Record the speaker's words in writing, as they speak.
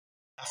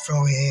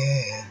Afro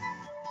hair.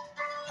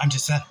 I'm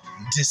just a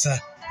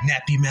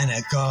nappy man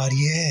of God,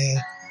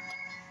 yeah.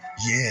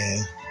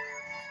 Yeah.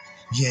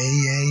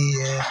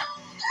 Yeah.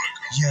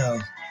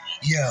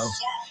 Yo.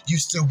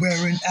 Used to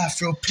wear an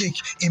Afro pick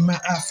in my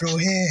Afro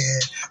hair.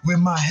 With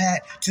my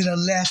hat to the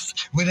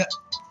left,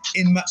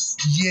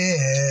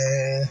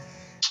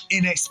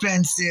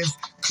 inexpensive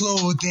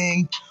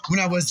clothing. When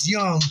I was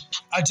young,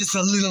 I just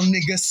a little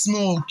nigga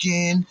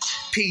smoking,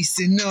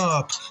 pacing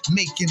up,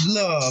 making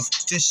love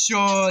to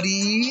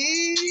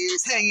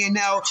shorties, hanging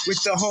out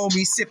with the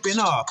homies, sipping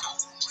up,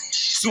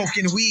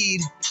 smoking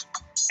weed,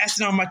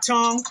 acid on my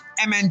tongue,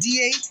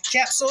 MNDA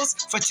capsules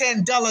for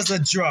 $10 a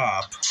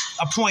drop.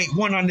 A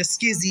 0.1 on the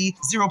skizzy,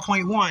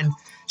 0.1.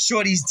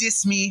 Shorties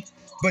diss me,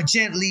 but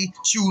gently,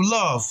 true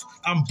love.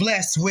 I'm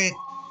blessed with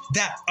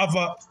that of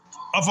a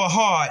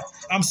heart.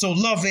 I'm so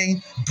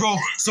loving, broke,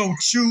 so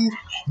true,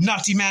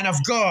 naughty man of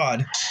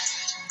God.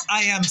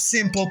 I am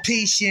simple,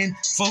 patient,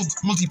 full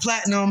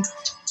multi-platinum,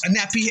 a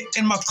nappy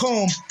in my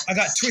comb, I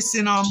got twists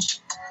in them.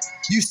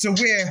 Used to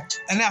wear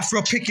an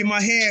Afro pick in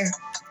my hair.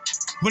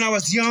 When I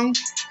was young,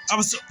 I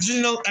was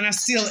original and I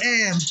still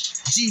am.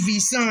 GV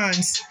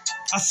Sons,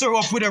 I throw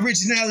up with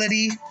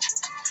originality.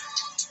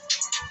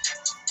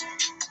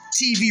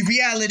 TV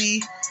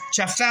reality,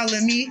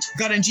 Chafala me,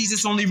 God and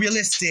Jesus only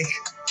realistic.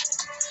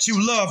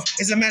 True love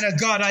is a man of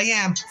God, I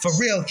am, for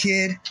real,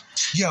 kid.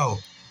 Yo,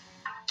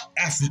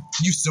 Afro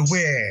used to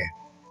wear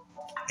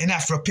an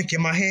Afro pick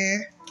in my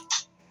hair.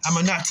 I'm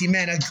a naughty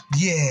man,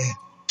 yeah.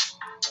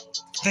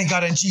 Thank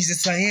God and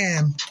Jesus I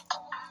am.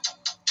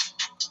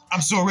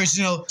 I'm so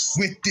original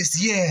with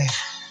this, yeah.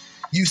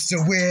 Used to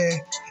wear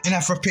an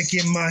Afro pick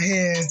in my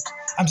hair.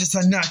 I'm just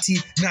a naughty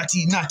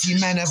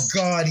man of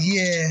God,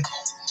 yeah.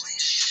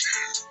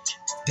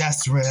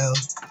 That's real.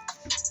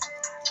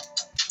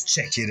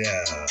 Check it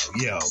out,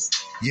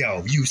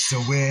 yo, used to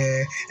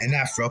wear an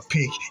Afro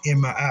pick in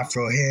my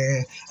Afro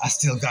hair. I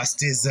still got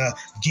stizza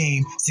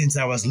game since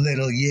I was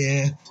little,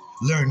 yeah.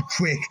 Learn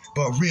quick,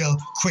 but real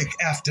quick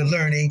after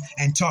learning,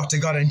 and talk to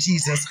God and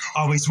Jesus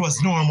always was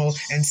normal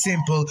and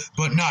simple,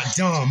 but not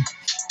dumb.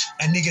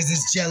 And niggas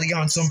is jelly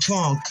on some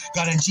punk.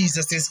 God and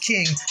Jesus is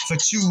king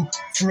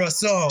for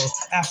us all.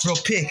 Afro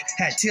pick,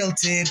 hat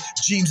tilted,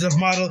 dreams of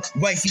model,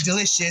 wifey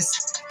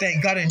delicious.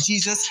 Thank God and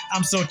Jesus,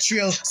 I'm so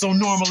trill, so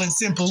normal and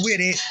simple with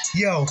it.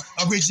 Yo,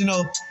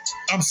 original,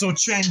 I'm so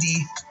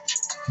trendy.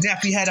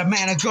 Nappy had a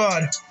man of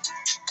God.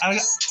 I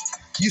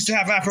used to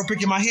have Afro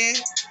pick in my hair.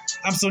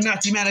 I'm so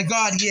naughty man of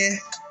God, yeah.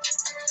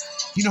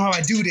 You know how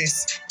I do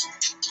this.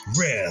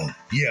 Real,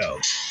 yo.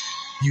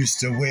 Used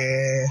to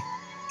wear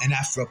an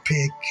Afro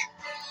pick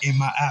in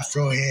my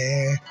Afro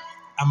hair.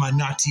 I'm a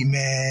naughty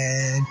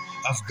man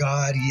of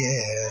God,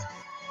 yeah.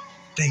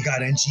 Thank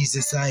God and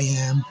Jesus I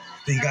am.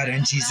 Thank God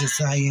and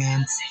Jesus I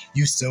am.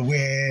 Used to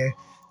wear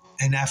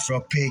an Afro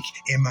pick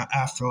in my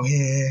Afro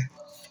hair.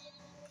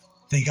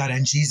 Thank God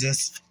and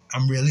Jesus,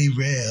 I'm really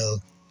real.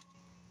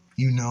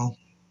 You know,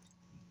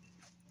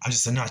 I'm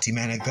just a naughty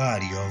man of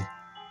God, yo.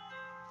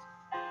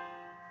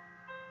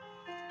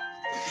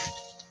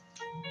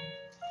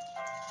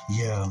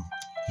 Yo.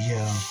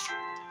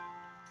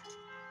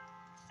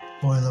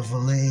 Boiler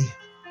valet.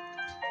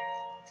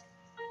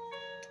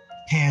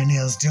 Hair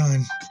nails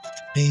done,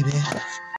 baby.